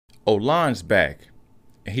Ollane's back,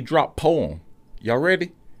 and he dropped Poem. Y'all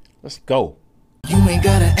ready? Let's go. You ain't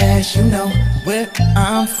gotta ask, you know where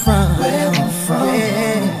I'm from. Where I'm from.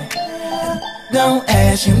 Yeah. Don't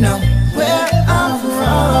ask, you know where I'm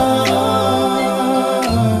from.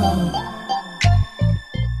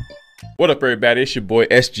 What up, everybody? It's your boy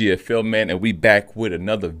SGFL, man, and we back with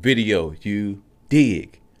another video. You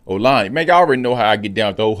dig? Ollane, man, y'all already know how I get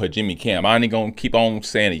down with the old Hajime Cam. I ain't gonna keep on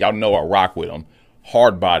saying it. Y'all know I rock with him.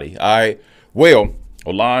 Hard body. All right. Well,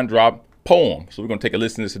 Ollane dropped Poem, so we're gonna take a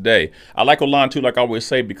listen to this today. I like Ollane too, like I always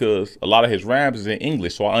say, because a lot of his rhymes is in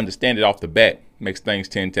English, so I understand it off the bat. Makes things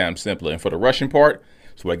 10 times simpler. And for the Russian part,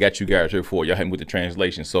 that's what I got you guys here for. Y'all help me with the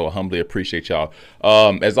translation, so I humbly appreciate y'all.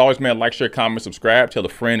 As always, man, like, share, comment, subscribe, tell a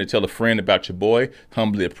friend about your boy.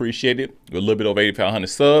 Humbly appreciate it. We're a little bit over 8,500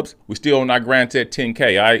 subs. We still on our grind at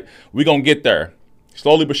 10K. All right, we gonna get there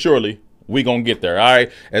slowly but surely. We gonna get there. All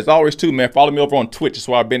right. As always too, man, follow me over on Twitch. That's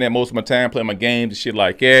where I've been at most of my time, playing my games and shit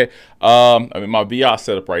like that. I mean, my VR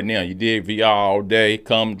setup right now. You dig? VR all day.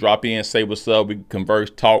 Come drop in, say what's up. We can converse,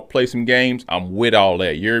 talk, play some games. I'm with all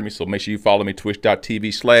that. You hear me? So make sure you follow me,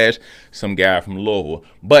 twitch.tv/SomeGuyFromLouisville.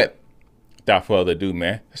 But without further ado,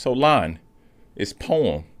 man, it's Ollane. It's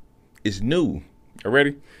Poem. It's new. You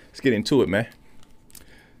ready? Let's get into it, man.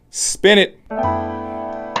 Spin it.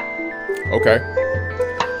 Okay.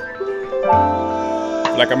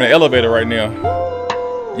 Like I'm in an elevator right now.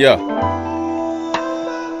 Yeah.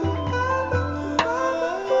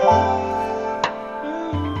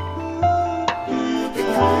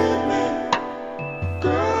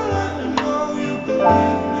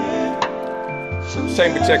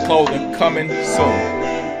 Chamber check clothing coming soon.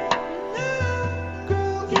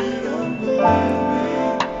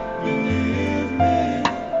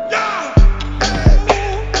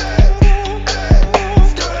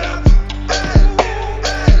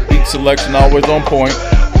 Selection always on point.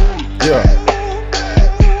 Yeah.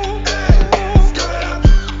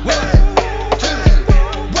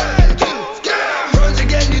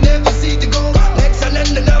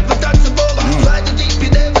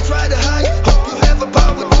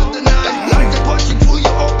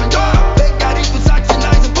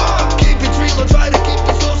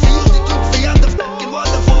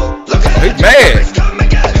 He's mad.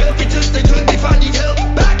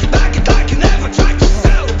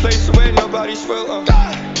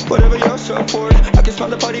 Whatever you're so bored, I can smell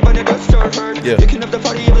the party when the good start hurt. Yeah. Picking up the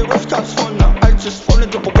party if the rooftops fun now. I just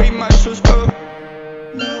wanted to away my shoes, bro.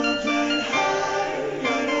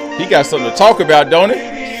 He got something to talk about, don't he?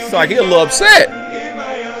 It's like he a little upset.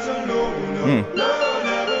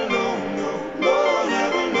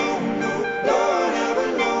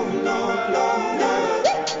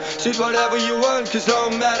 Shoot whatever you want, cause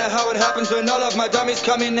no matter how it happens, when all of my dummies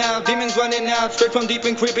coming out, demons running out, straight from deep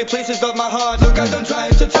and creepy places of my heart. Look, I'm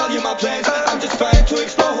trying to tell you my plans, I'm just trying to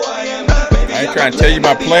explore who I am. Maybe I ain't trying to tell you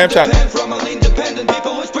my plan, from all independent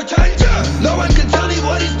people which pretend no one can tell me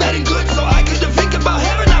what is bad and good, so I could think about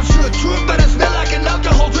heaven. I'm sure truth, but I smell like an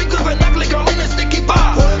alcohol drink of an ugly girl in a sticky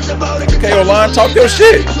bar. Okay, Ollane, talk your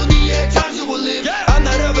shit. I'm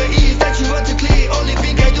not over ease that you want to clear, only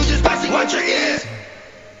thing I do just passing what your ears.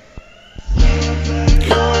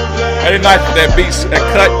 I didn't like that beat, that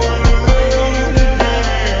cut.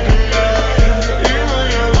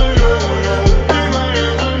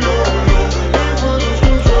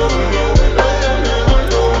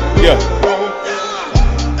 Yeah.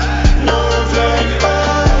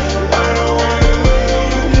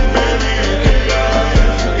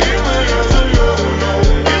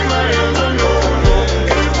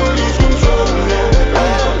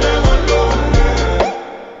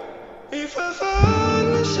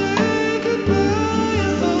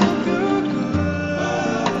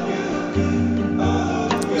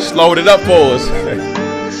 Slowed it up for us.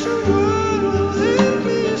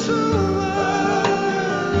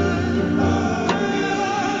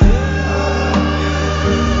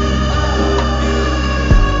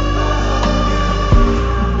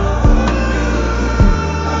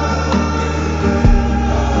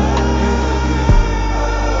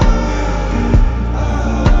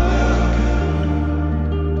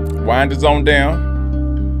 Wind his on down.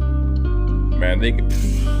 Man, they can.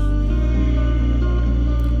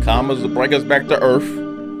 Commas will bring us back to earth.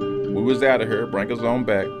 We was out of here. Bring us on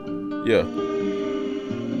back. Yeah.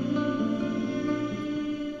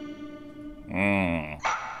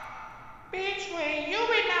 Bitch, when you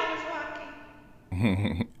been I was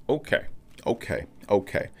walking.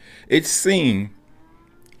 Okay. It seemed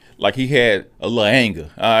like he had a little anger.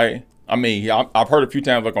 All right. I mean, I've heard a few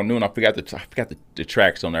times like on Noon. I forgot the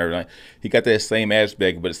tracks on everything. He got that same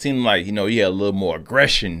aspect, but it seemed like, you know, he had a little more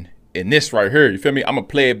aggression in this right here. You feel me? I'm gonna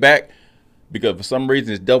play it back because for some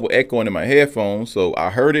reason it's double echoing in my headphones. So I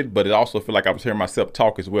heard it, but it also feel like I was hearing myself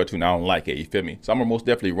talk as well too, and I don't like it. You feel me? So I'm gonna most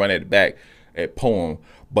definitely run it back at Poem,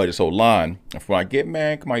 but it's Ollane. And before I get,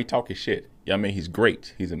 man, come on, he talking shit. You know what I mean? He's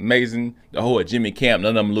great. He's amazing. The whole Hajime camp,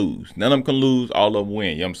 none of them lose. None of them can lose. All of them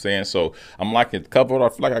win. You know what I'm saying? So I'm liking the cover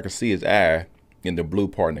art. I feel like I can see his eye in the blue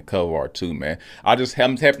part in the cover art too, man. I'm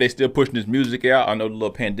happy they still pushing this music out. I know the little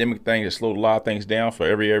pandemic thing has slowed a lot of things down for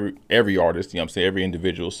every artist, you know what I'm saying, every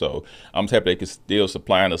individual. So I'm just happy they can still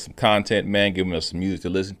supplying us some content, man, giving us some music to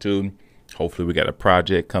listen to. Hopefully we got a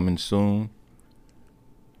project coming soon.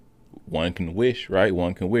 One can wish, right?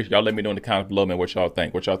 One can wish. Y'all let me know in the comments below, man, what y'all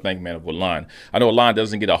think. What y'all think, man, of Ollane. I know Ollane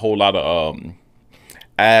doesn't get a whole lot of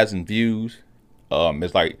eyes and views.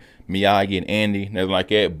 It's like Miyagi and Andy, nothing like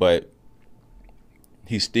that, but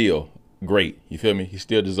he's still great. You feel me? He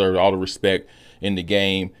still deserves all the respect in the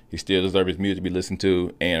game. He still deserves his music to be listened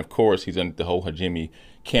to. And of course, he's under the whole Hajime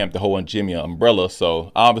camp, the whole Hajime umbrella.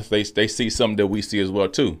 So obviously they see something that we see as well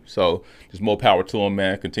too. So there's more power to him,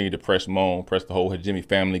 man. Continue to press him on, press the whole Hajime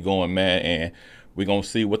family going, man. And we're going to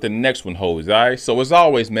see what the next one holds. All right. So as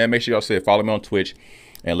always, man, make sure y'all say follow me on Twitch.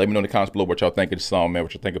 And let me know in the comments below what y'all think of the song, man,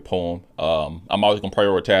 what y'all think of Poem. I'm always going to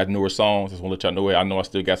prioritize newer songs. Just want to let y'all know it. I know I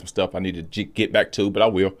still got some stuff I need to get back to, but I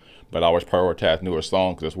will. But I always prioritize newer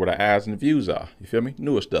songs because that's where the eyes and the views are. You feel me?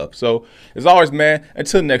 Newer stuff. So, as always, man,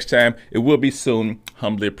 until next time, it will be soon.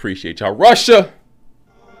 Humbly appreciate y'all. Russia!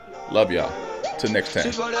 Love y'all. Till next time.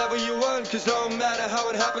 Choose whatever you want, cause no matter how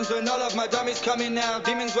it happens, when all of my dummies coming out,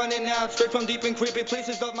 demons running out, straight from deep and creepy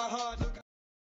places of my heart.